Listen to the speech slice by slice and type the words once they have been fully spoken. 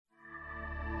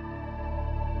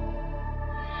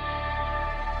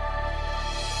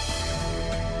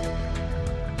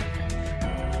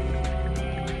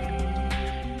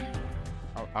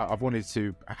I've wanted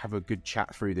to have a good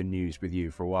chat through the news with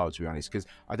you for a while, to be honest, because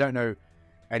I don't know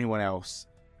anyone else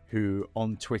who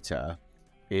on Twitter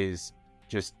is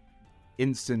just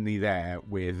instantly there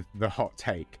with the hot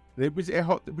take. Was it a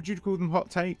hot? Would you call them hot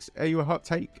takes? Are you a hot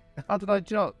take? I don't know.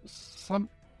 Do you know,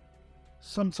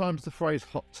 sometimes the phrase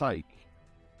 "hot take"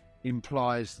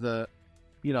 implies that,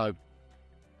 you know,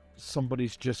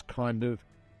 somebody's just kind of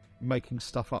making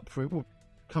stuff up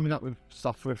coming up with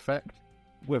stuff for effect,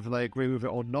 whether they agree with it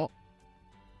or not.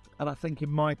 And I think in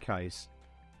my case,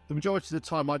 the majority of the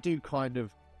time, I do kind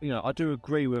of, you know, I do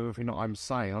agree with everything that I'm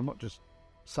saying. I'm not just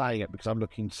saying it because I'm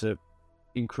looking to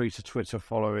increase a Twitter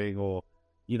following or,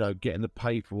 you know, get in the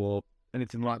paper or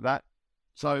anything like that.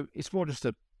 So it's more just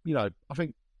a, you know, I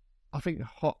think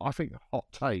hot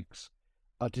takes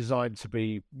are designed to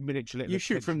be miniature. You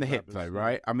shoot from the hip, though,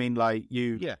 right? I mean, like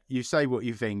you say what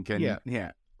you think, and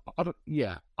yeah. I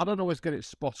don't always get it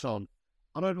spot on.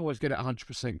 I don't always get it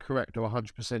 100% correct or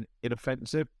 100%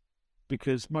 inoffensive,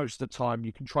 because most of the time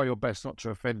you can try your best not to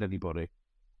offend anybody,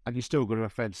 and you're still going to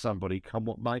offend somebody, come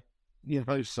what may. You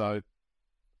know, so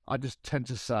I just tend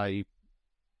to say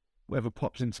whatever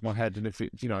pops into my head, and if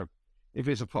it's, you know, if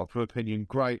it's a popular opinion,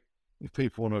 great. If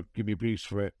people want to give me abuse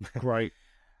for it, great.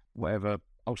 Whatever.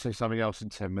 I'll say something else in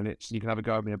 10 minutes, and you can have a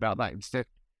go at me about that instead.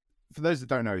 For those that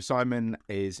don't know, Simon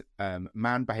is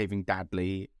man behaving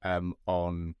dadly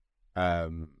on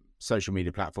social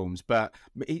media platforms, but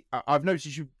I've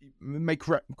noticed, you may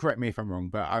correct me if I'm wrong,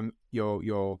 but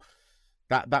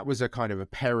that was a kind of a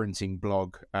parenting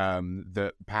blog,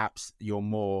 that perhaps your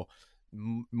more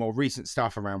recent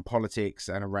stuff around politics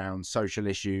and around social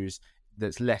issues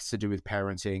that's less to do with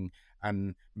parenting,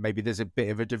 and maybe there's a bit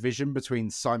of a division between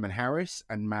Simon Harris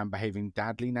and man behaving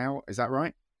dadly now. Is that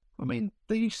right? I mean,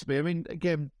 there used to be. I mean,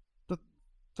 again,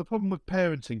 the problem with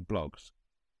parenting blogs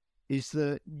is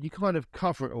that you kind of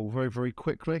cover it all very, very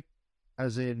quickly.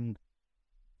 As in,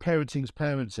 parenting's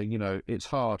parenting, you know, it's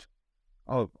hard.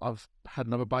 Oh, I've had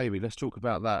another baby, let's talk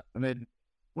about that. And then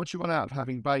once you run out of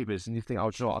having babies and you think, oh,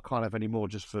 do you know what, I can't have any more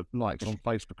just for likes on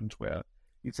Facebook and Twitter,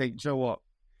 you think, do you know what,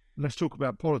 let's talk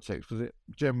about politics, because it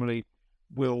generally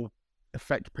will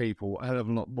affect people a hell of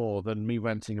a lot more than me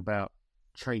ranting about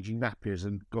changing nappies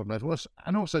and God knows what.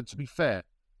 And also, to be fair,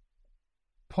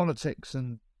 politics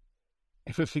and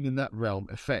everything in that realm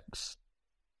affects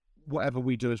whatever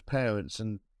we do as parents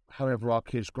and however our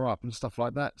kids grow up and stuff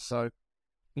like that. So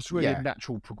it's really a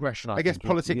natural progression. I guess think.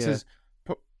 Politics is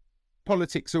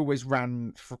politics always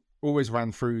ran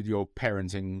through your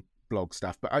parenting blog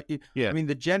stuff. But I mean,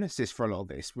 the genesis for a lot of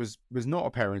this was not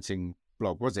a parenting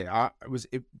blog, was it?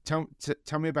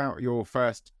 Tell me about your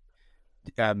first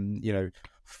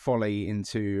folly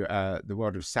into the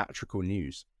world of satirical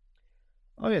news.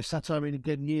 Oh yeah, satire. I mean,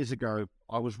 again, years ago,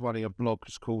 I was running a blog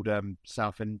called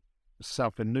Southend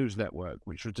News Network,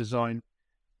 which was designed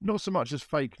not so much as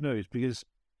fake news, because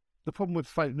the problem with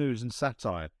fake news and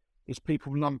satire is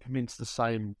people lump them into the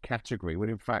same category, when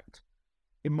in fact,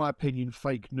 in my opinion,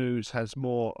 fake news is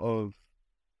more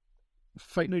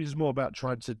about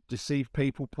trying to deceive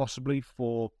people, possibly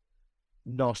for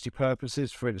nasty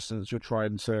purposes. For instance, you're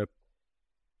trying to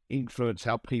influence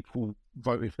how people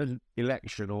vote in an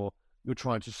election, or you're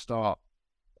trying to start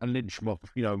a lynch mob,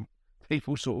 you know,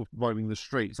 people sort of roaming the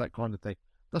streets, that kind of thing.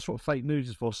 That's what fake news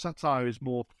is for. Satire is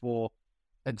more for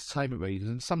entertainment reasons,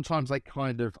 and sometimes they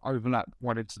kind of overlap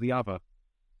one into the other.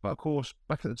 But of course,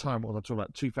 back at the time, what I'm talking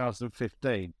about,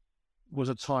 2015, was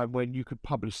a time when you could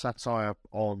publish satire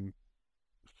on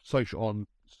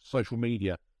social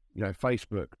media, you know,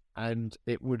 Facebook, and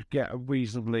it would get a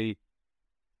reasonably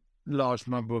large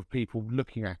number of people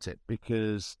looking at it,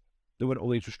 because there weren't all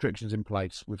these restrictions in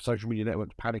place with social media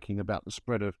networks panicking about the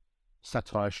spread of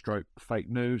satire stroke fake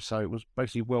news. So it was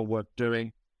basically well worth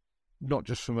doing, not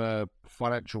just from a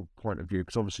financial point of view,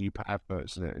 because obviously you put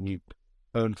adverts in it and you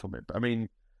earn from it. But I mean,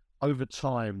 over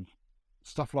time,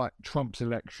 stuff like Trump's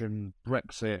election,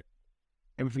 Brexit,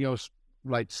 everything else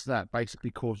related to that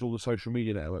basically caused all the social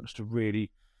media networks to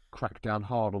really crack down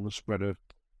hard on the spread of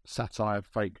satire,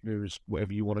 fake news,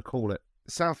 whatever you want to call it.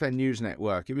 Southend News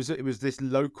Network, it was this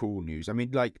local news. I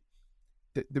mean, like,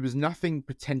 there was nothing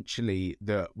potentially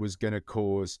that was going to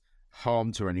cause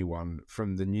harm to anyone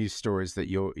from the news stories that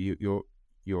your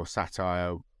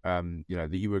satire, that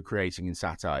you were creating in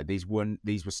satire. These were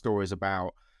stories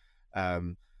about,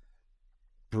 the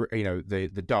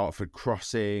Dartford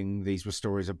crossing. These were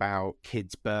stories about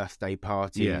kids' birthday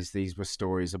parties. Yeah. These were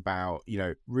stories about,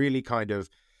 really kind of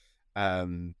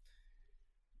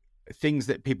things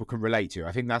that people can relate to.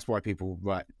 I think that's why people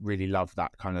really love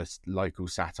that kind of local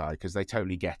satire, because they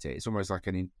totally get it. It's almost like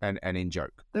an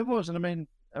in-joke. There was, and I mean,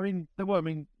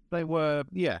 they were,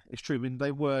 yeah, it's true. I mean,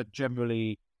 they were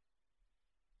generally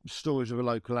stories of a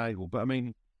local angle, but I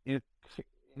mean, in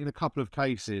a couple of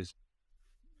cases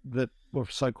that were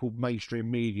so-called mainstream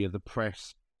media, the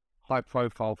press,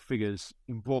 high-profile figures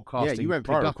in Yeah, broadcasting you went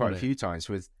picked viral up quite on a it. few times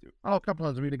with. Oh, a couple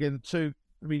of times. I mean, again,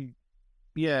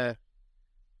 yeah.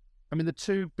 I mean, the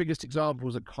two biggest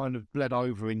examples that kind of bled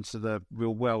over into the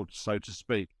real world, so to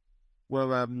speak,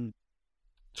 were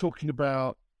talking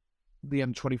about the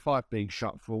M25 being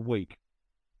shut for a week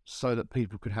so that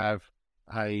people could have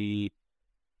a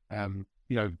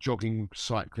jogging,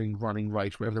 cycling, running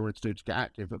race, whatever they wanted to do to get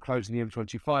active, but closing the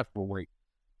M25 for a week.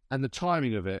 And the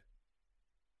timing of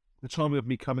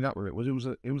me coming up with it was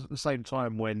at the same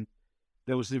time when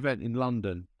there was an event in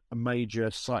London, a major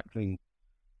cycling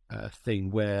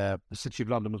thing where the city of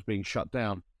London was being shut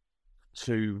down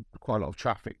to quite a lot of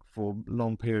traffic for a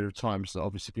long period of time, so that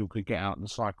obviously people could get out and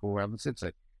cycle around the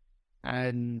city.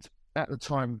 And at the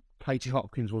time, Katie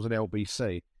Hopkins was an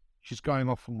LBC. She's going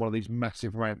off on one of these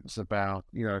massive rants about,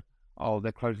 oh,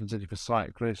 they're closing the city for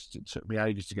cyclists. It took me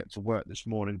ages to get to work this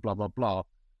morning, blah, blah, blah.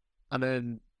 And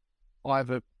then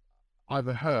either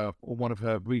her or one of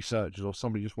her researchers or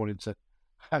somebody just wanted to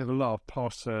have a laugh,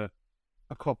 passed her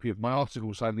a copy of my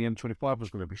article saying the M25 was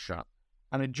going to be shut.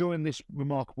 And then during this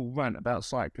remarkable rant about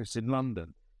cyclists in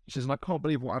London, she says, and I can't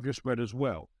believe what I've just read as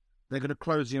well. They're going to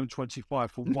close the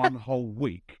M25 for one whole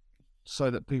week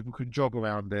so that people can jog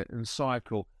around it and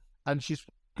cycle. And she's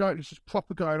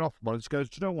proper going off on it. She goes,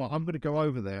 do you know what? I'm going to go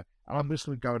over there and I'm just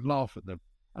going to go and laugh at them.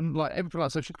 And like everything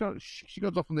like that. So she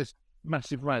goes off on this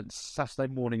massive rant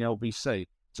Saturday morning LBC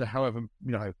to however,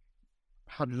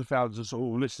 hundreds of thousands of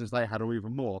sort of listeners they had or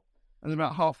even more. And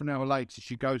about half an hour later,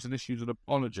 she goes and issues an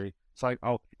apology saying,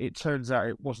 oh, it turns out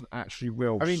it wasn't actually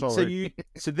real. I mean, sorry.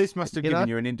 so this must have given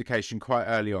you an indication quite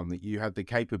early on that you had the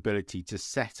capability to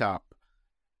set up,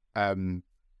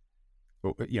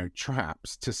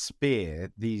 traps to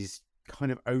spear these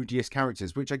kind of odious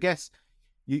characters, which I guess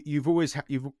you've always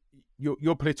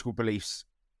your political beliefs,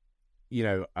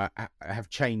 have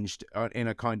changed in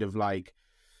a kind of like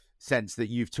sense that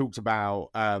you've talked about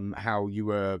how you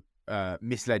were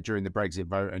misled during the Brexit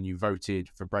vote and you voted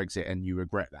for Brexit and you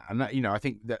regret that, and that, I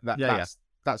think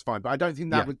that's fine, but I don't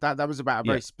think that was about a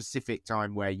very specific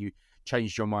time where you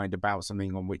changed your mind about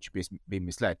something on which you've been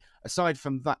misled. Aside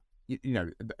from that,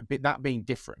 that being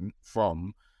different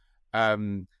from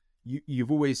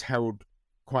you've always held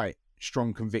quite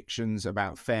strong convictions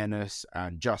about fairness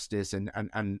and justice,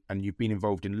 and you've been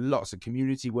involved in lots of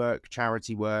community work,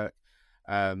 charity work,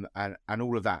 and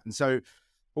all of that. And so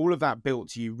all of that built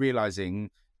to you realizing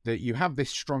that you have this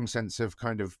strong sense of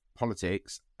kind of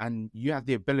politics and you have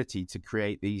the ability to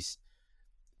create these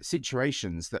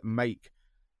situations that make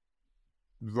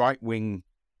right-wing,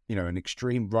 an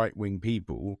extreme right-wing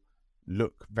people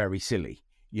look very silly,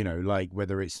 like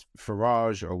whether it's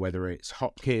Farage or whether it's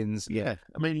Hopkins. Yeah.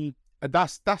 I mean,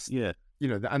 that's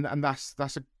and that's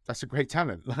a great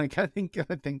talent. Like I think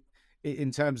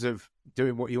in terms of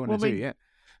doing what you want to do. Yeah.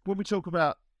 When we talk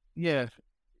about,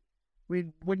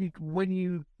 when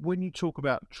you talk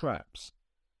about traps,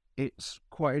 it's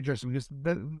quite interesting because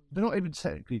they're not even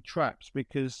technically traps,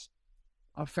 because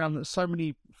I've found that so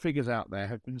many figures out there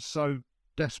have been so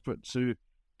desperate to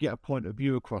get a point of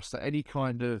view across that any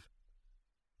kind of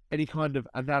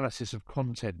analysis of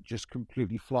content just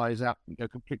completely flies out the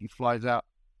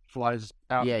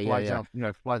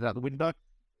window.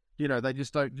 They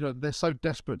just don't. They're so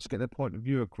desperate to get their point of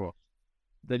view across.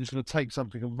 They're just going to take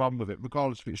something and run with it,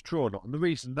 regardless if it's true or not. And the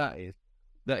reason that is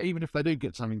that even if they do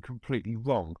get something completely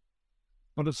wrong,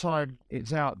 by the time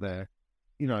it's out there,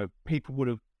 people would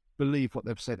have believed what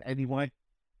they've said anyway.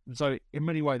 And so, in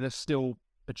many ways, they're still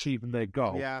achieving their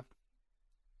goal. Yeah.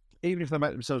 Even if they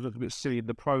make themselves look a bit silly in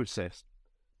the process,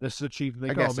 they're still achieving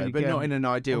their I goal. guess so, but not in an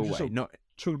ideal way. Not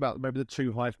talking about maybe the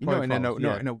too high profiles.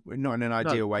 Not in an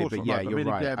ideal way. But yeah, you're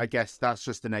right. Again, I guess that's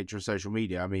just the nature of social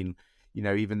media. I mean,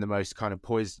 even the most kind of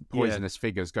poisonous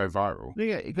figures go viral.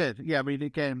 Yeah.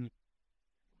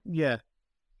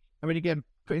 I mean, again,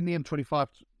 putting the M25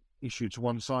 issue to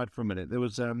one side for a minute, there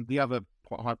was the other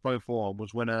quite high profile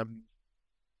was when it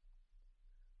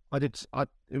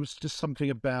was just something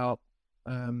about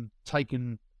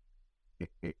taking.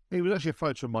 It was actually a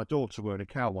photo of my daughter wearing a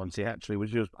cow onesie, actually, when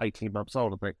she was 18 months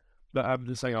old, I think. But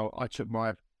just saying, I took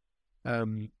my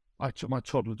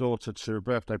toddler daughter to a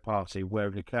birthday party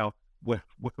wearing a cow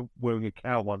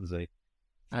onesie,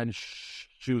 and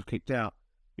she was kicked out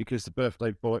because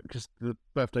the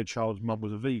birthday child's mum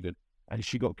was a vegan, and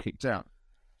she got kicked out.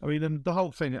 I mean, and the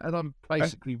whole thing, and I'm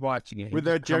basically writing it. Were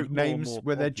there joke names?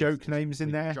 Were there joke names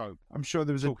in there? Joke. I'm sure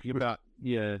there was talking about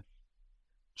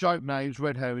joke names,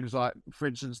 red herrings. Like, for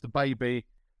instance, the baby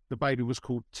was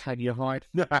called Tanya Hyde,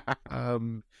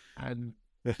 and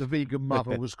the vegan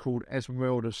mother was called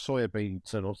Esmeralda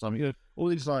Soybeanton or something. You know, all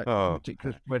these like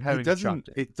ridiculous red herrings.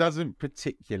 It doesn't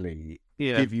particularly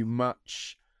Yeah. give you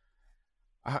much.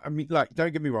 I mean, like,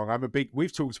 don't get me wrong.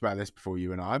 We've talked about this before,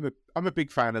 you and I. I'm a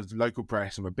big fan of local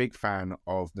press. I'm a big fan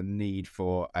of the need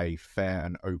for a fair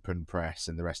and open press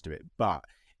and the rest of it. But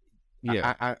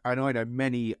yeah, I know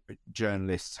many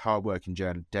journalists, hardworking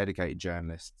dedicated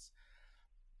journalists.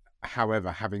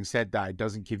 However, having said that, it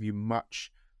doesn't give you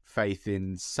much faith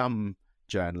in some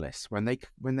journalists when they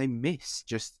miss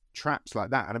just traps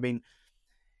like that. And I mean,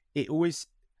 it always.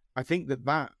 I think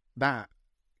that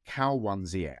cow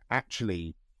onesie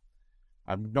actually,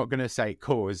 I'm not going to say it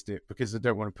caused it because I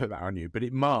don't want to put that on you, but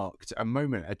it marked a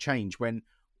moment, a change when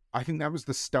I think that was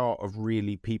the start of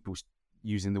really people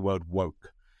using the word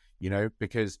woke,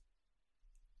 because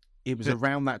it was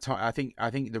around that time. I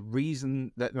think the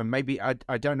reason that maybe I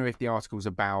don't know if the article's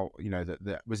about,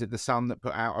 that was it the Sun that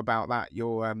put out about that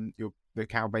the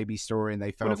cow baby story and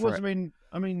they fell for it.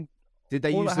 I mean, did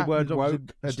they use the word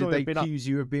woke? Did they accuse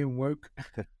you of being woke?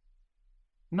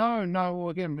 No. Well,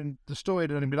 again, the story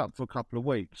had only been up for a couple of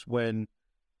weeks when,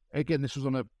 again, this was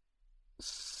on a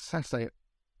Saturday.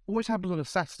 Always happens on a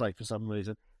Saturday for some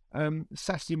reason.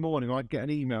 Saturday morning, I'd get an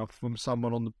email from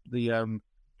someone on the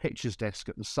pictures desk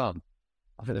at the Sun.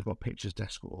 I think they've got a pictures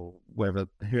desk or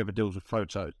whoever deals with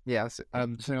photos. Yeah, that's it.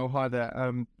 Saying, "Oh, hi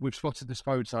there. We've spotted this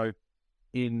photo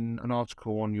in an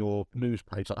article on your news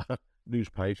page.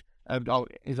 Is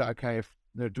that okay?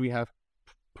 Do we have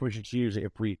permission to use it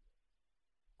if we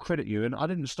credit you?" And I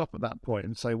didn't stop at that point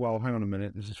and say, "Well, hang on a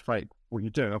minute, this is fake. What are you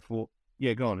doing?" I thought,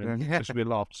 "Yeah, go on." And this would be a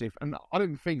laugh to see. And I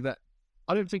didn't think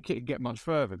it'd get much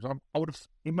further because I would have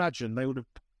imagined they would have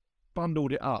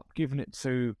bundled it up, given it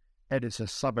to editor,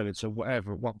 sub-editor,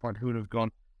 whatever. At one point, who would have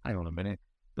gone, "Hang on a minute."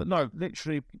 But no,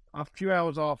 literally a few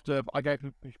hours after I gave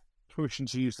them permission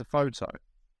to use the photo,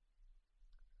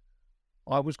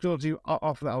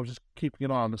 after that I was just keeping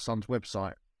an eye on the Sun's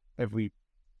website every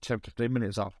 10-15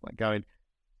 minutes after that, going,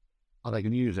 "Are they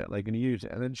going to use it? Are they going to use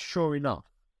it?" And then sure enough,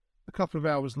 a couple of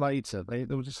hours later,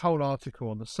 there was this whole article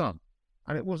on the Sun,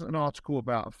 and it wasn't an article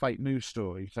about a fake news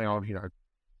story saying, "Oh,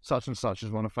 such and such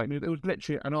is one of fake news." It was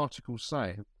literally an article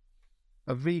saying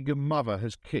a vegan mother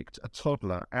has kicked a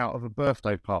toddler out of a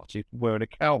birthday party wearing a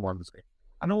cow onesie.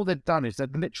 And all they'd done is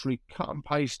they'd literally cut and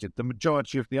pasted the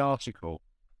majority of the article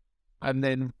and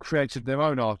then created their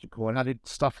own article and added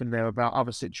stuff in there about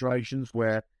other situations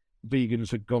where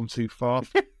vegans had gone too far.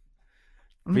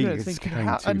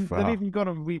 Vegans they've even gone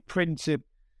and reprinted,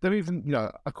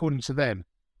 according to them,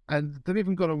 and they've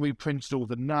even gone and reprinted all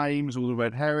the names, all the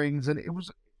red herrings, and it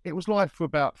was live for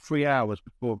about 3 hours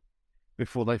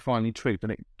before they finally tweaked,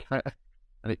 and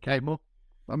it came off.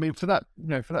 I mean, for that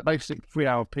basic 3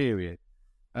 hour period,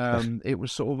 it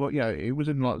was sort of, it was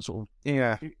in like sort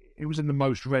of, it was in the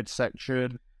most read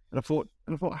section, and I thought,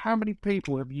 how many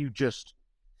people have you just,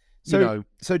 do you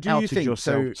outed think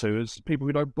yourself to as people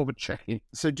who don't bother checking?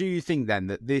 So do you think then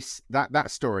that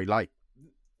that story, like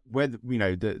whether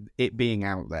it being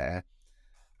out there,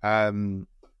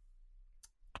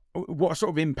 what sort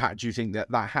of impact do you think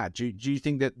that had? Do you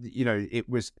think that it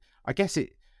was? I guess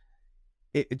it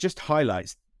just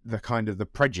highlights the kind of the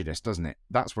prejudice, doesn't it?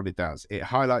 That's what it does. It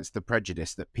highlights the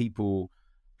prejudice that people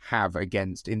have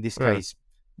against, in this case,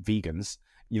 vegans.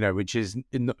 Which is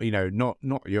not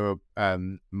your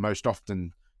most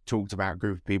often talked about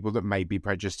group of people that may be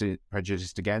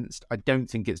prejudiced against. I don't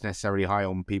think it's necessarily high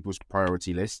on people's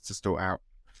priority lists to sort out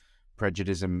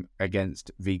prejudice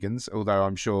against vegans, although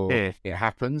I'm sure it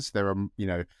happens. There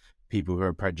are people who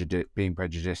are being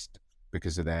prejudiced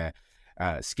because of their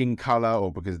skin color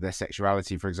or because of their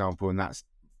sexuality, for example, and that's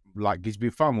likely to be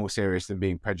far more serious than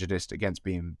being prejudiced against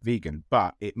being vegan.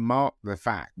 But it marked the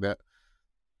fact that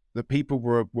the people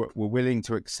were willing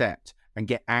to accept and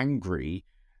get angry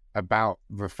about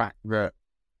the fact that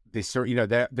this,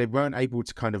 they weren't able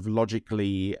to kind of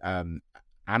logically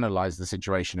analyze the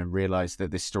situation and realize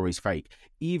that this story's fake,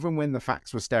 even when the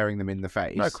facts were staring them in the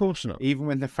face. No, of course not. Even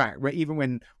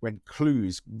when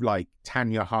clues like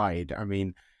Tanya Hyde, I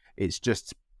mean,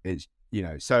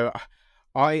 So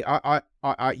I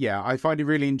find it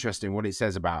really interesting what it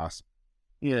says about us.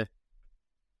 Yeah.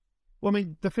 Well, I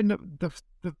mean, the thing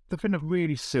that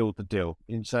really sealed the deal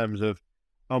in terms of,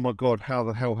 oh my God, how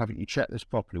the hell haven't you checked this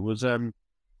properly, was in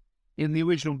the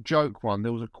original joke one,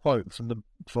 there was a quote from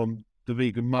the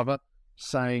vegan mother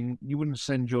saying, "You wouldn't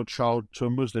send your child to a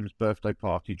Muslim's birthday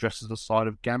party dressed as a side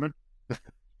of gammon." I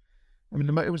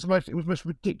mean, it was the most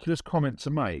ridiculous comment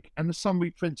to make, and the Sun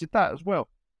reprinted that as well.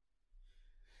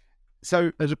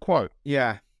 So There's a quote.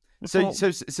 yeah. I So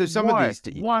thought, some of why? these,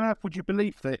 Why on earth would you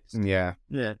believe this? yeah.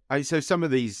 Yeah. So some of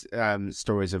these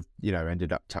stories have,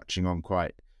 ended up touching on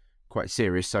quite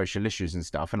serious social issues and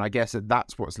stuff, and I guess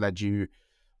that's what's led you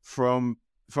from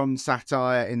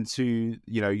satire into,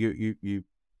 you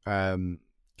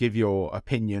give your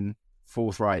opinion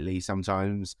forthrightly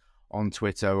sometimes on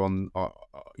Twitter, on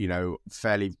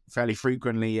fairly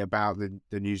frequently about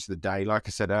the news of the day. Like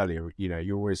I said earlier,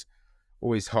 you're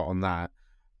always hot on that.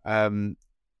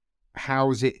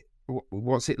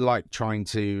 What's it like trying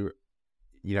to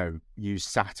use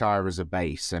satire as a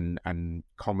base and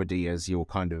comedy as your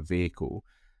kind of vehicle,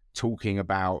 talking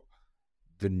about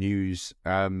the news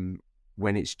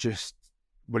when it's just,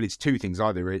 well, it's two things: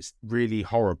 either it's really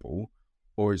horrible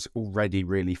or it's already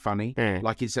really funny.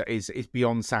 Like it's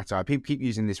beyond satire. People keep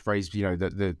using this phrase,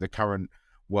 the current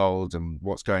world and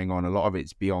what's going on, a lot of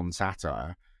it's beyond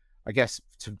satire. I guess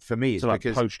for me it's like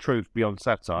because post-truth beyond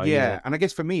satire. Yeah, and I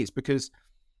guess for me it's because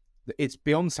it's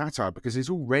beyond satire because it's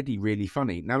already really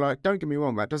funny. Now, like, don't get me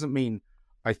wrong, that doesn't mean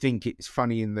I think it's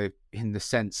funny in the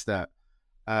sense that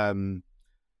like,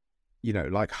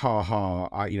 ha ha,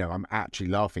 I'm actually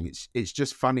laughing. It's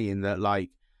just funny in that, like,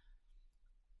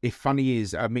 if funny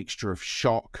is a mixture of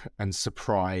shock and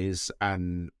surprise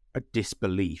and a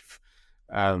disbelief,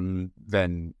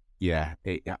 then yeah,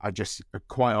 I just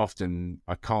quite often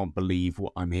I can't believe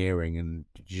what I'm hearing, and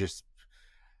just,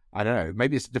 I don't know,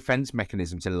 maybe it's a defense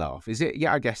mechanism to laugh. Is it?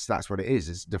 Yeah, I guess that's what it is.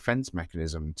 It's a defense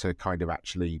mechanism to kind of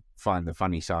actually find the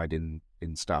funny side in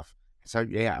stuff. So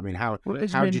yeah, I mean, how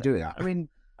do you do that? I mean,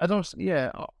 I was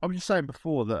just saying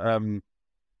before that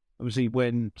obviously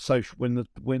when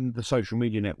the social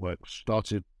media networks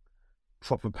started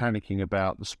proper panicking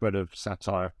about the spread of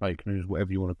satire, fake news,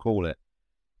 whatever you want to call it,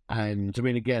 and I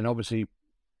mean, again, obviously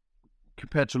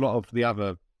compared to a lot of the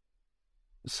other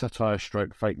satire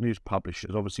stroke fake news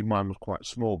publishers, obviously mine was quite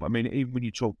small, but I mean, even when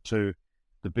you talk to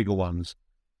the bigger ones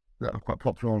that are quite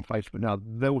popular on Facebook now,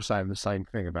 they're all saying the same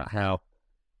thing about how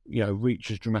reach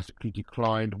has dramatically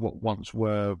declined. What once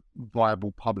were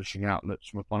viable publishing outlets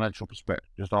from a financial perspective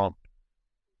just aren't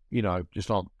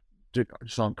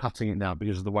cutting it now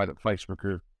because of the way that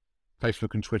Facebook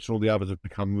and Twitter and all the others have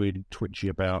become really twitchy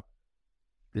about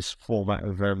this format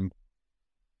of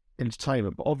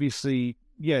entertainment. But obviously,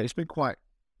 yeah, it's been quite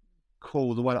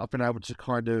cool the way that I've been able to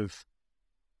kind of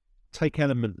take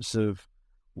elements of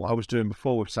what I was doing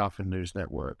before with Southend News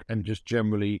Network and just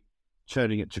generally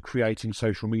turning it to creating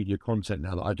social media content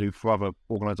now that I do for other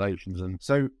organisations and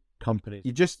companies.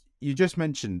 You just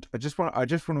mentioned, I just want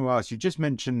to ask, you just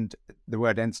mentioned the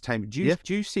word entertainment. Do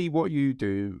you see what you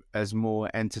do as more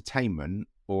entertainment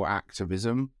or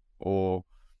activism, or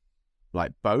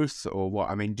like both, or what?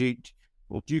 I mean, do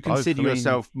you consider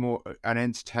yourself more an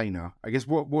entertainer? I guess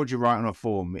what would you write on a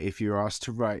form if you're asked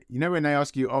to write? When they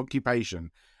ask you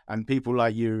occupation, and people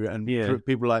like you and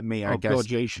people like me, I guess. God,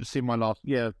 yeah, you should see the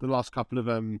last couple of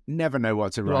never know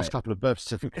what to write. The last couple of birth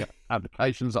certificate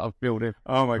applications that I've filled in.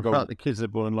 Oh my God! About the kids are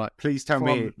born, like, please tell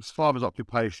me father's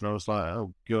occupation. I was like,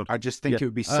 oh God. I just think it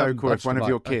would be so cool if one of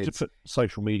your kids to put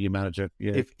social media manager.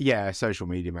 Yeah, social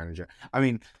media manager. I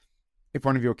mean, if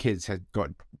one of your kids had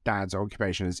got dad's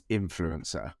occupation as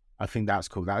influencer, I think that's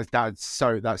cool. That's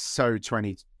so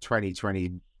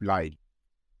 2020, like,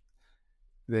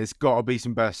 there's got to be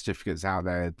some birth certificates out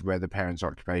there where the parent's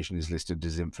occupation is listed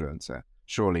as influencer.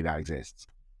 Surely that exists.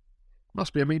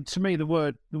 Must be. I mean, to me, the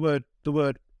word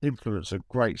influencer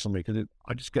grates on me because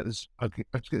I just get this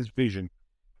vision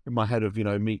in my head of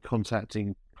me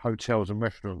contacting hotels and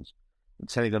restaurants and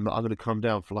telling them that I'm going to come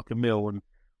down for like a meal and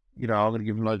I'm going to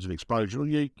give them loads of exposure.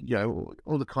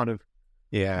 All the kind of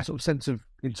sort of sense of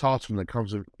entitlement that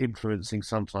comes with influencing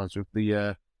sometimes with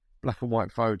the black and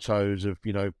white photos of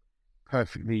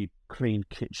perfectly clean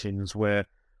kitchens where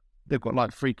they've got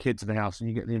like 3 kids in the house, and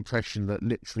you get the impression that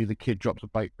literally the kid drops a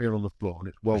baked bean on the floor and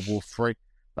it's World War III.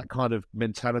 That kind of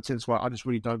mentality. That's why I just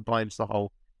really don't buy into the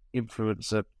whole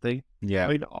influencer thing. Yeah, I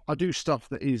mean, I do stuff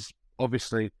that is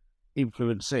obviously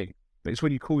influencing, but it's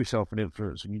when you call yourself an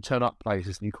influencer and you turn up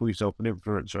places and you call yourself an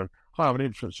influencer and, hi, I'm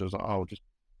an influencer. It's like, oh, just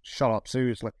shut up,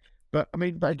 seriously. But I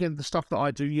mean, again, the stuff that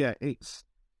I do, it's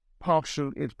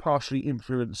partially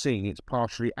influencing, it's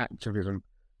partially activism,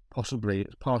 possibly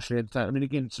it's partially entertainment. I mean,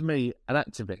 again, to me, an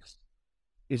activist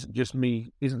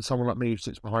isn't someone like me who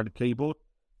sits behind a keyboard,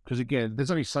 because again,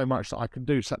 there's only so much that I can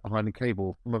do sat behind a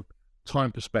keyboard from a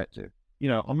time perspective.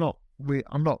 I'm not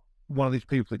one of these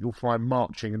people that you'll find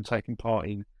marching and taking part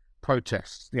in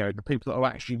protests. The people that are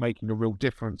actually making a real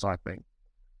difference, I think.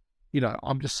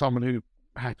 I'm just someone who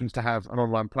happens to have an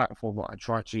online platform that I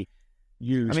try to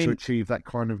use I mean, to achieve that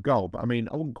kind of goal. But I mean,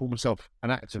 I wouldn't call myself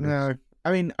an activist, no.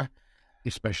 I mean,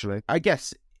 especially. I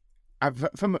guess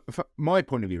from my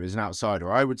point of view as an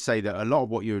outsider, I would say that a lot of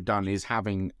what you've done is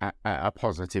having a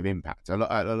positive impact. A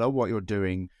lot of what you're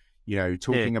doing,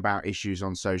 talking about issues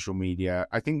on social media.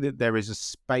 I think that there is a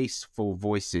space for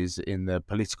voices in the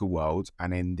political world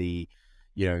and in the,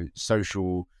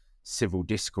 social civil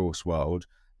discourse world.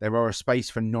 There are a space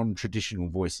for non-traditional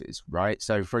voices, right?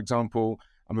 So, for example,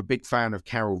 I'm a big fan of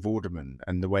Carol Vorderman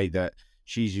and the way that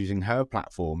she's using her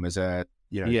platform as a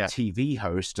TV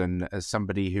host and as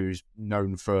somebody who's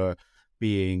known for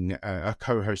being a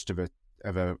co-host of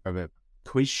a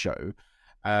quiz show.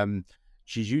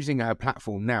 She's using her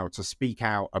platform now to speak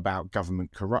out about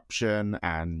government corruption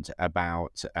and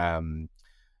about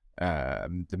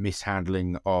the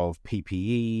mishandling of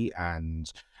PPE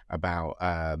and about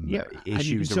issues and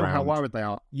you can tell around how worried they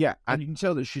are. Yeah, and you can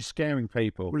tell that she's scaring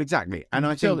people. Well, exactly, and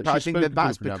I think that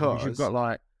that's because you've got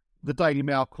like the Daily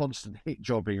Mail constant hit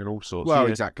jobbing and all sorts. Well,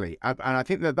 exactly, and I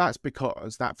think that's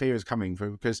because that fear is coming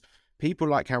from because people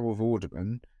like Carol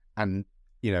Vorderman and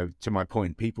to my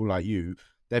point, people like you,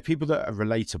 they're people that are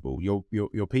relatable.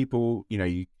 You're people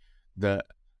that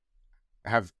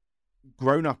have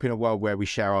grown up in a world where we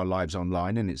share our lives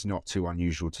online, and it's not too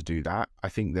unusual to do that. I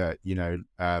think that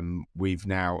we've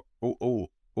now all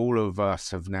of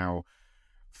us have now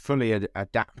fully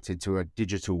adapted to a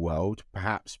digital world,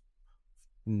 perhaps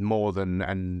more than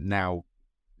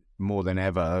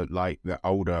ever. Like the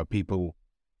older people,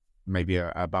 maybe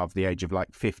above the age of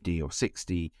like 50 or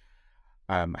 60,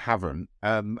 haven't.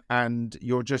 And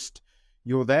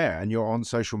you're there and you're on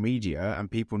social media and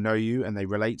people know you and they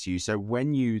relate to you. So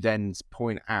when you then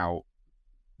point out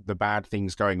the bad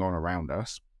things going on around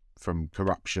us, from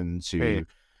corruption to,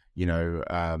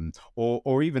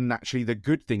 or even actually the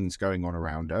good things going on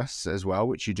around us as well,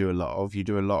 which you do a lot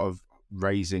of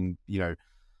raising,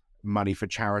 money for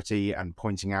charity and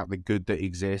pointing out the good that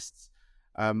exists.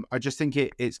 I just think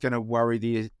it's going to worry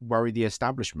the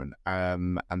establishment.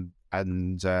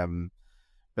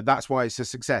 But that's why it's a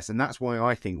success, and that's why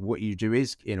I think what you do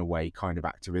is, in a way, kind of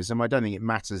activism. I don't think it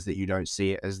matters that you don't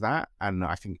see it as that, and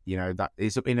I think that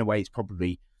is, in a way, it's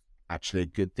probably actually a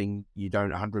good thing you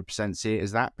don't 100% see it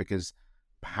as that, because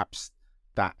perhaps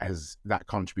that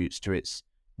contributes to its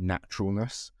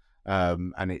naturalness,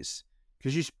 and it's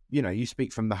because you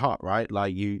speak from the heart, right?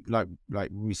 Like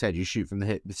we said, you shoot from the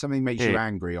hip. If something makes you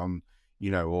angry on,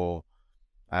 or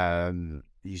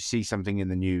you see something in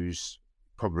the news.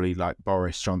 Probably like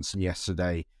Boris Johnson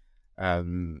yesterday,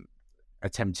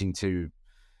 attempting to,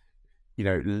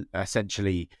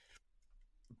 essentially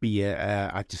be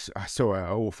I saw an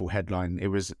awful headline. It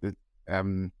was the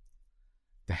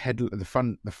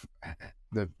front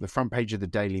page of the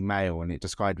Daily Mail, and it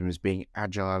described him as being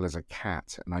agile as a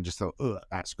cat, and I just thought, ugh,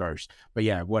 that's gross. But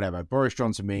yeah, whatever. Boris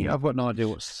Johnson being, I've got no idea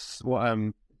what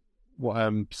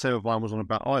Sarah Vine was on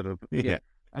about either. But yeah,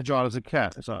 agile as a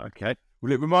cat. It's like, okay.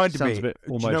 Well, it reminded Sounds me. a bit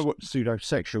almost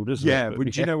pseudo-sexual, doesn't it? Yeah, do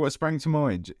you know what sprang to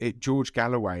mind? George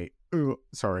Galloway.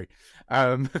 Sorry.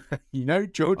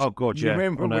 George. Oh God, yeah.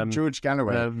 Remember when George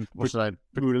Galloway? What's her name?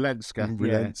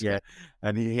 Brulenska. Yeah.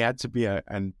 And he had to be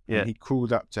and he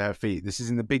crawled up to her feet. This is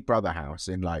in the Big Brother house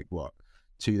in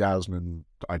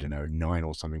 2009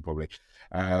 or something probably.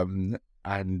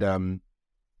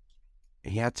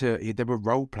 He had to. They were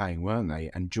role playing, weren't they?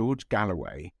 And George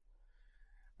Galloway.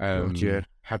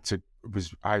 Had to.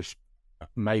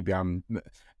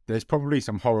 There's probably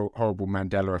some horrible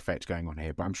Mandela effect going on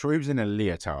here, but I'm sure he was in a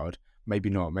leotard. Maybe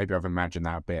not. Maybe I've imagined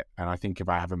that bit, and I think if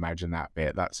I have imagined that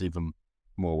bit, that's even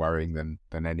more worrying than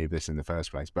any of this in the first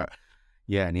place. But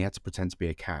yeah, and he had to pretend to be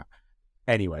a cat.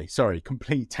 Anyway, sorry,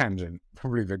 complete tangent.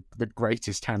 Probably the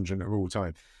greatest tangent of all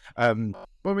time. Well,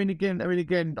 I mean,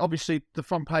 again, obviously the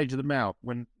front page of the Mail,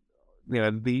 when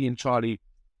the entirely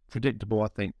predictable, I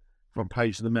think, front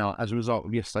page of the Mail as a result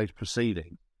of yesterday's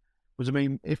proceeding was, I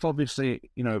mean, if obviously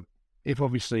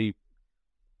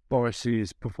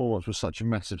Boris's performance was such a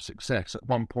massive success, at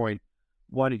one point,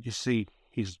 why did you see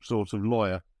his sort of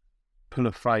lawyer pull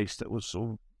a face that was sort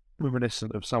of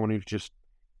reminiscent of someone who's just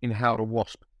inhaled a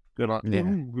wasp? Look,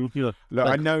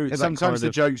 I know sometimes the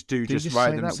jokes do just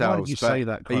write themselves. Why did you say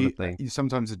that kind of thing?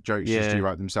 Sometimes the jokes just do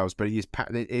write themselves, but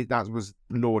that was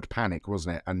Lord Panic,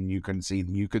 wasn't it? And you could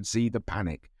see the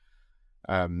panic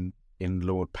in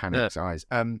Lord Panic's eyes.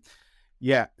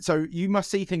 Yeah, so you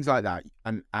must see things like that,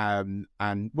 and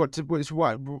what does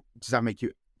that make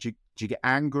you? Do you get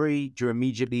angry? Do you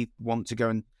immediately want to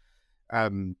go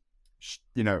and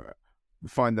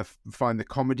find the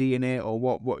comedy in it, or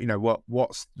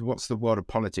what's the world of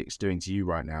politics doing to you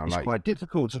right now? It's quite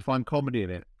difficult to find comedy in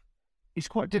it. it's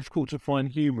quite difficult to find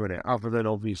humour in it, other than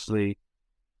obviously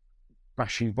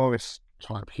bashing Boris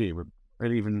type humour,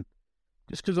 and even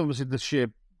just because obviously the sheer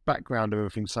background of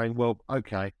everything, saying, well,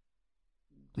 okay,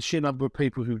 the sheer number of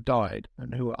people who died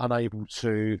and who are unable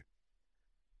to,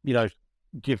 you know,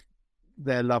 give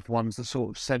their loved ones the sort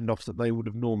of send-offs that they would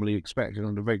have normally expected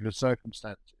under regular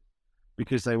circumstances,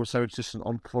 because they were so insistent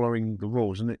on following the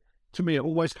rules. And to me, it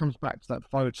always comes back to that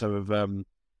photo of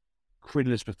Queen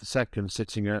Elizabeth II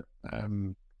sitting at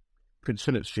Prince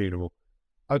Philip's funeral.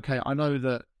 Okay, I know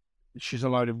that she's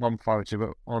alone in one photo, but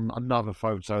on another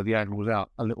photo, the animal's out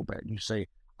a little bit, and you see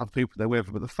other people there with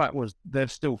her. But the fact was, they're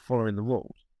still following the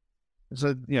rules. And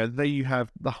so, there you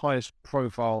have the highest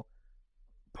profile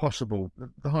possible,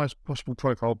 the highest possible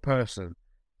profile person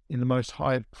in the most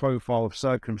high profile of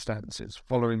circumstances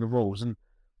following the rules. And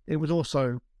it was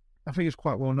also, I think it's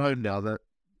quite well known now that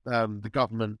the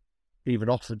government even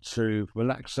offered to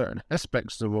relax certain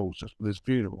aspects of the rules just for this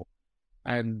funeral.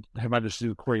 And Her Majesty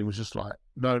the Queen was just like,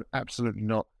 no, absolutely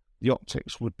not. The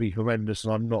optics would be horrendous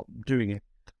and I'm not doing it.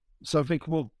 So I think,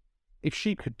 well, if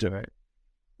she could do it,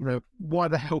 why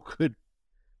the hell could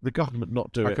the government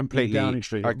not do it in Downing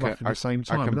Street at roughly the same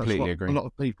time? I completely agree. A lot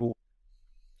of people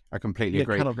I completely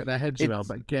agree. Cannot get their heads around.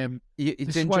 But again, it's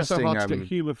interesting. Why it's so hard to get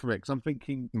humour from it, because I'm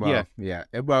thinking,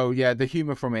 the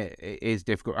humour from it is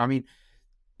difficult. I mean,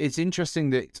 it's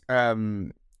interesting that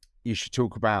you should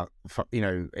talk about,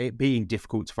 it being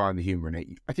difficult to find the humour in it.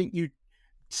 I think you.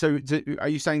 So, are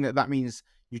you saying that means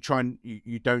you try and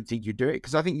you don't think you do it?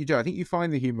 Because I think you do. I think you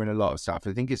find the humour in a lot of stuff.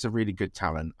 I think it's a really good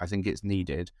talent. I think it's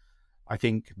needed. I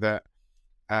think that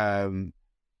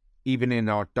even in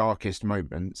our darkest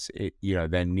moments,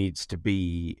 there needs to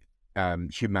be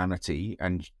humanity,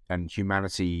 and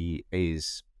humanity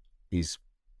is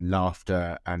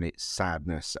laughter, and it's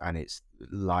sadness, and it's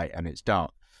light, and it's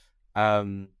dark.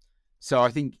 So I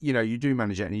think you do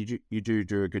manage it, and you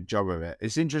do a good job of it.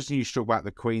 It's interesting you should talk about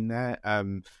the Queen there.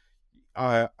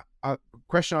 A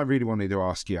question I really wanted to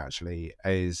ask you actually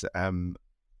is,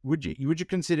 would you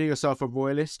consider yourself a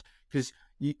royalist? Because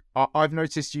I've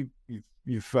noticed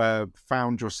you've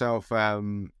found yourself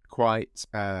quite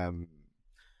a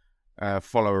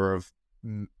follower of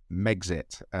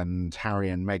Megxit and Harry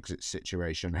and Megxit's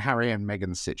situation. Harry and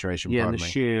Meghan's situation. Yeah, and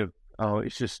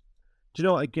it's just. Do you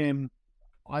know what? Again,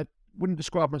 I wouldn't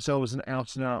describe myself as an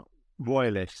out and out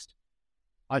royalist.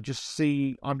 I'm just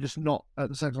not, at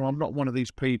the same time, I'm not one of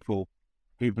these people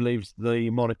who believes the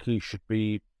monarchy should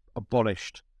be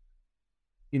abolished.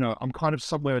 I'm kind of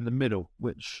somewhere in the middle,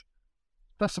 which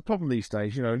that's the problem these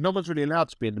days. No one's really allowed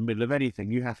to be in the middle of anything.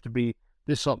 You have to be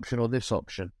this option or this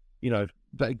option.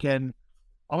 But again,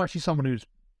 I'm actually someone who's,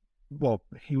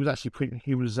 he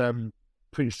was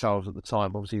Prince Charles at the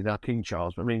time, obviously now King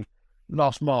Charles. But I mean,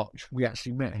 last March we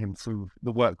actually met him through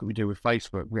the work that we do with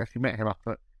Facebook. We actually met him up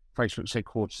at Facebook's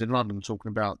headquarters in London, talking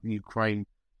about the Ukraine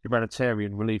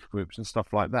humanitarian relief groups and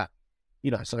stuff like that.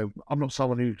 So I'm not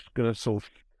someone who's going to sort of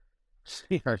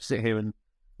sit here and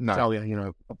tell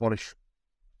you, abolish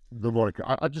the monarchy.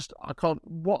 I can't.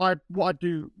 What I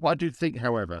do think,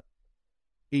 however,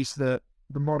 is that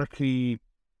the monarchy,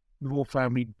 the royal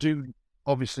family, do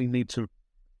obviously need to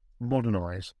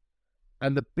modernise,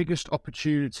 and the biggest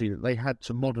opportunity that they had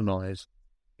to modernise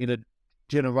in a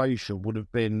generation would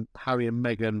have been Harry and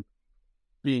Meghan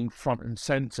being front and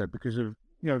centre, because of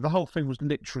the whole thing was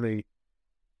literally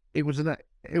it was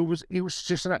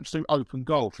just an absolute open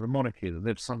goal for the monarchy that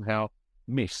they've somehow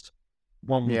missed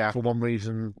for one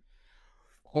reason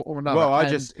or another. Well,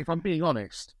 if I'm being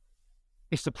honest,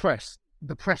 it's the press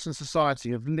and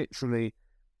society have literally.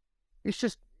 It's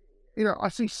just I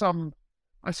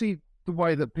see the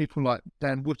way that people like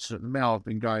Dan Woodson at the Mail have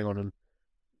been going on, and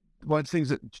one of the things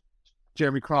that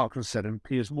Jeremy Clarkson said and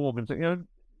Piers Morgan,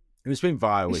 it's been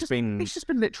vile. It's just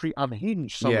been literally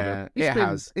unhinged. It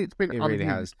has. It really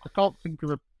has. I can't think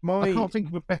of a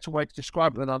better way to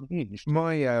describe it than unhinged.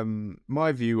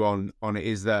 My view on it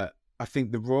is that I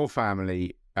think the royal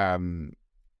family,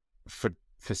 for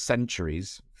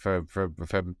centuries, for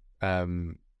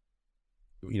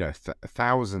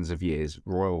thousands of years,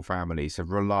 royal families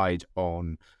have relied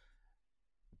on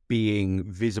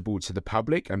being visible to the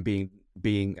public and being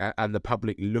and the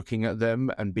public looking at them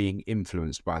and being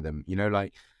influenced by them.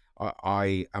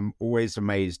 I am always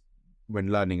amazed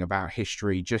when learning about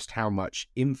history just how much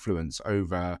influence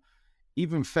over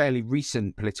even fairly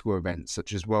recent political events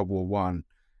such as World War One,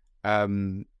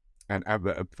 and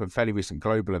fairly recent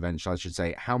global events, I should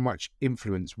say, how much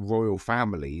influence royal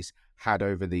families had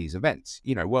over these events.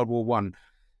 World War One,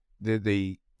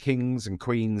 the kings and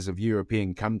queens of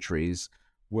European countries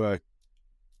were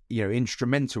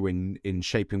instrumental in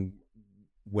shaping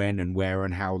when and where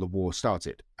and how the war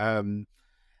started. And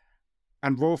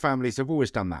royal families have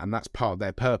always done that, and that's part of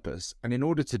their purpose. And in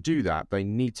order to do that, they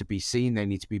need to be seen, they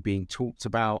need to be being talked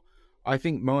about. I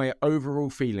think my overall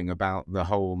feeling about the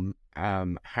whole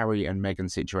Harry and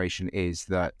Meghan situation is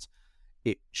that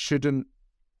it shouldn't,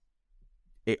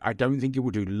 I don't think it will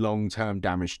do long-term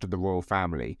damage to the royal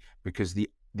family, because the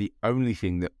only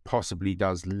thing that possibly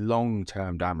does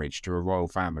long-term damage to a royal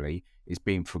family is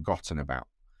being forgotten about.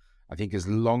 I think as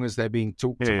long as they're being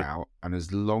talked about, and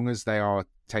as long as they are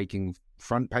taking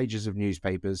front pages of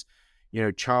newspapers,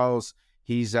 Charles,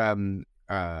 he's an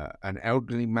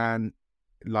elderly man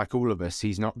like all of us.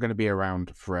 He's not going to be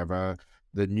around forever.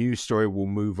 The news story will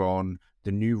move on.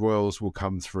 The new royals will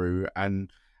come through,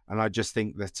 and I just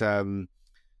think that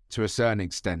to a certain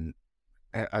extent,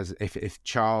 as if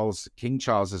King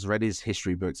Charles has read his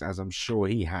history books, as I'm sure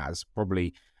he has,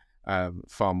 probably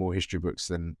far more history books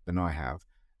than I have,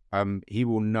 he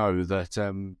will know that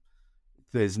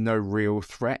there's no real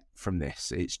threat from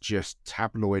this. It's just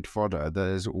tabloid fodder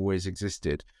that has always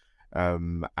existed,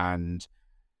 and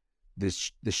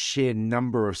the sheer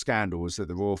number of scandals that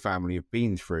the royal family have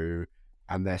been through,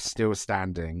 and they're still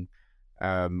standing,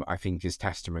 I think is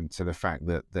testament to the fact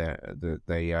that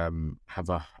they have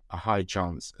a high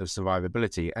chance of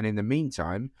survivability. And in the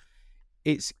meantime,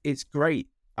 it's great,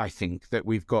 I think, that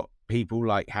we've got people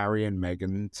like Harry and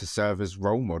Meghan to serve as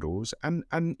role models, and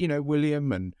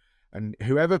William and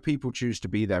whoever people choose to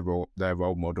be their role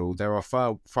model. There are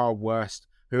far worse,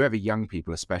 whoever young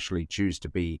people especially choose to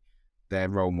be their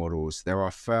role models, there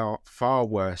are far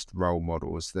worse role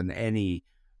models than any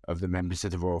of the members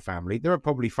of the royal family. There are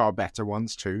probably far better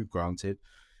ones too, granted,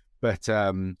 but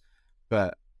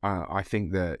I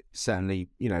think that certainly,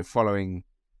 following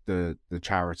the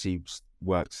charity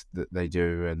works that they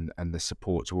do and the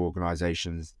support to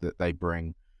organisations that they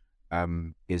bring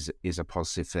is a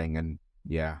positive thing. And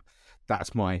yeah,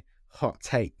 that's my hot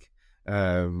take,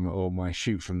 or my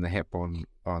shoot from the hip on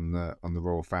the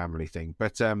royal family thing.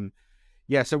 But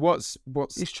yeah, so what's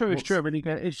it's true. I mean,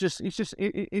 again, it's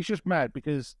just mad,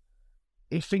 because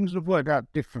if things would have worked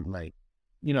out differently,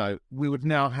 we would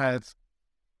now have,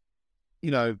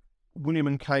 William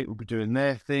and Kate would be doing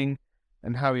their thing,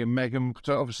 and Harry and Meghan.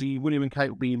 So obviously, William and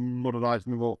Kate would be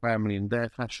modernising the royal family in their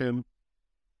fashion.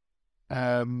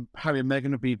 Harry and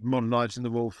Meghan would be modernising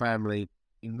the royal family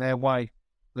in their way.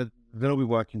 They'll be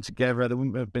working together. There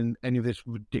wouldn't have been any of this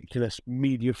ridiculous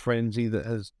media frenzy that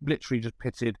has literally just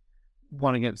pitted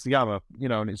one against the other,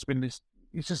 and it's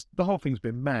just the whole thing's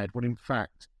been mad, when in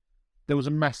fact there was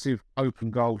a massive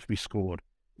open goal to be scored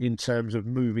in terms of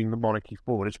moving the monarchy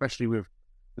forward, especially with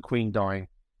the Queen dying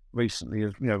recently,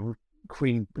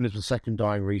 Queen Elizabeth II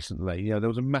dying recently. There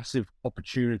was a massive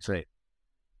opportunity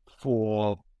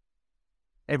for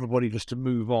everybody just to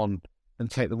move on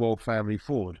and take the royal family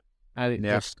forward, and it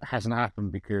just hasn't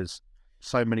happened, because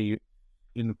so many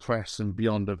in the press and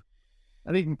beyond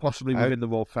and even possibly within the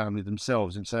royal family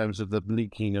themselves, in terms of the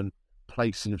leaking and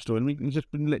placing of story. I mean, it's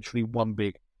just been literally one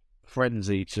big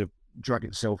frenzy to drag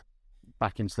itself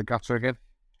back into the gutter again.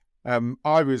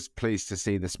 I was pleased to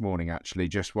see this morning, actually,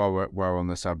 just while we're on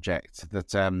the subject,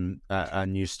 that a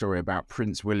news story about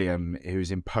Prince William, who's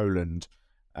in Poland,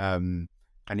 and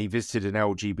he visited an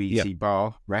LGBT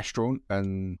bar restaurant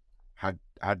and had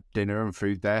dinner and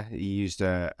food there. He used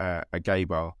a gay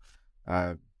bar.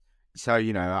 So,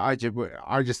 I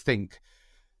just think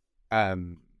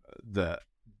that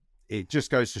it just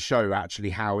goes to show actually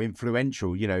how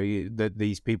influential, that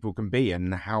these people can be,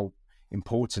 and how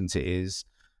important it is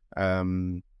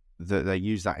that they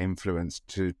use that influence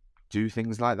to do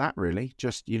things like that, really.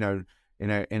 Just, in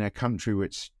a country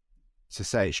which, to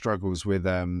say it struggles with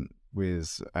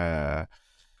homophobia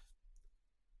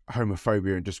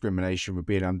and discrimination would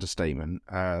be an understatement.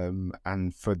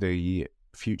 And for the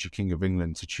future King of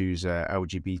England to choose a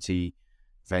LGBT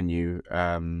venue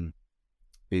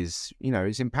is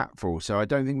impactful. So I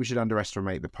don't think we should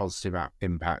underestimate the positive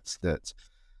impacts that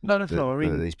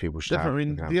these people should have.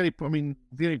 The only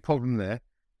problem there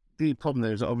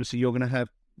is that obviously you're going to have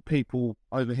people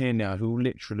over here now who will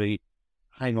literally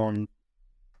hang on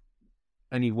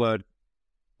any word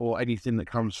or anything that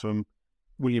comes from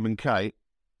William and Kate,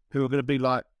 who are going to be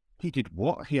like, he did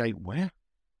what? He ate where?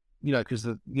 Because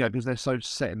they're so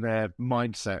set in their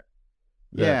mindset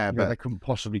that, but they couldn't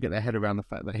possibly get their head around the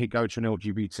fact that he'd go to an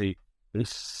LGBT.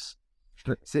 It's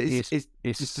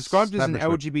described as an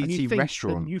LGBT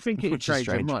restaurant. You think it'd change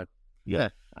their mind? Yeah,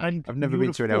 and I've never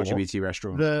been to an LGBT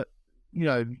restaurant.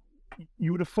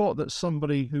 You would have thought that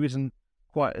somebody who isn't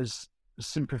quite as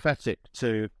sympathetic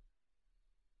to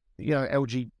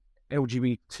LGBT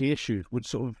issues would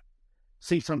sort of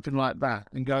see something like that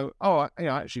and go, oh,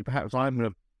 actually, perhaps I'm going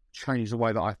to change the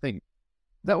way that I think.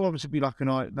 That will obviously be like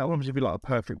a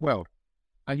perfect world,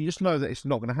 and you just know that it's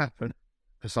not going to happen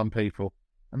for some people,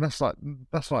 and that's like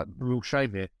the real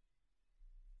shame here.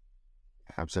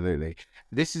 Absolutely.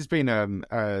 This has been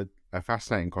a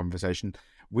fascinating conversation.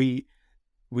 We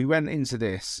went into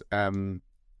this,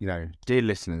 dear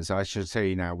listeners, I should tell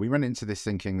you now, we went into this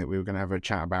thinking that we were going to have a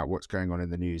chat about what's going on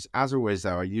in the news. As always,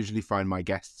 though, I usually find my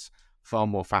guests far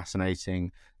more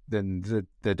fascinating than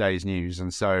the day's news,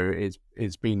 and so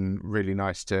it's been really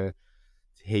nice to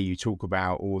hear you talk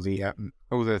about all the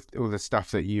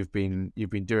stuff that you've been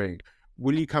doing.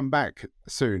 Will you come back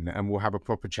soon and we'll have a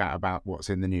proper chat about what's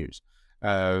in the news?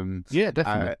 Yeah,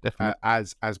 definitely.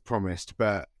 As promised.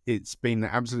 But it's been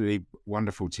absolutely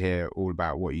wonderful to hear all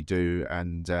about what you do,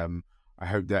 and I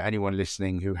hope that anyone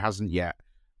listening who hasn't yet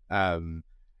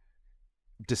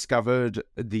discovered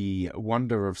the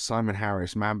wonder of Simon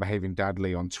Harris, Man Behaving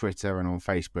Dadly, on Twitter and on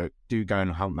Facebook, do go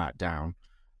and hunt that down,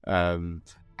 and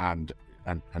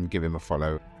give him a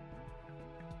follow.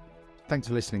 Thanks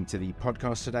for listening to the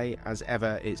podcast today. As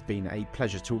ever, it's been a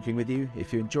pleasure talking with you.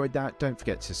 If you enjoyed that, don't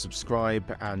forget to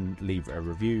subscribe and leave a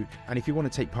review. And if you want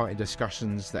to take part in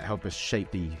discussions that help us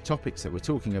shape the topics that we're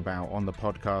talking about on the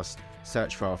podcast,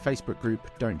 search for our Facebook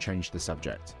group, Don't Change the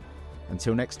Subject.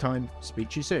 Until next time, speak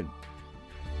to you soon.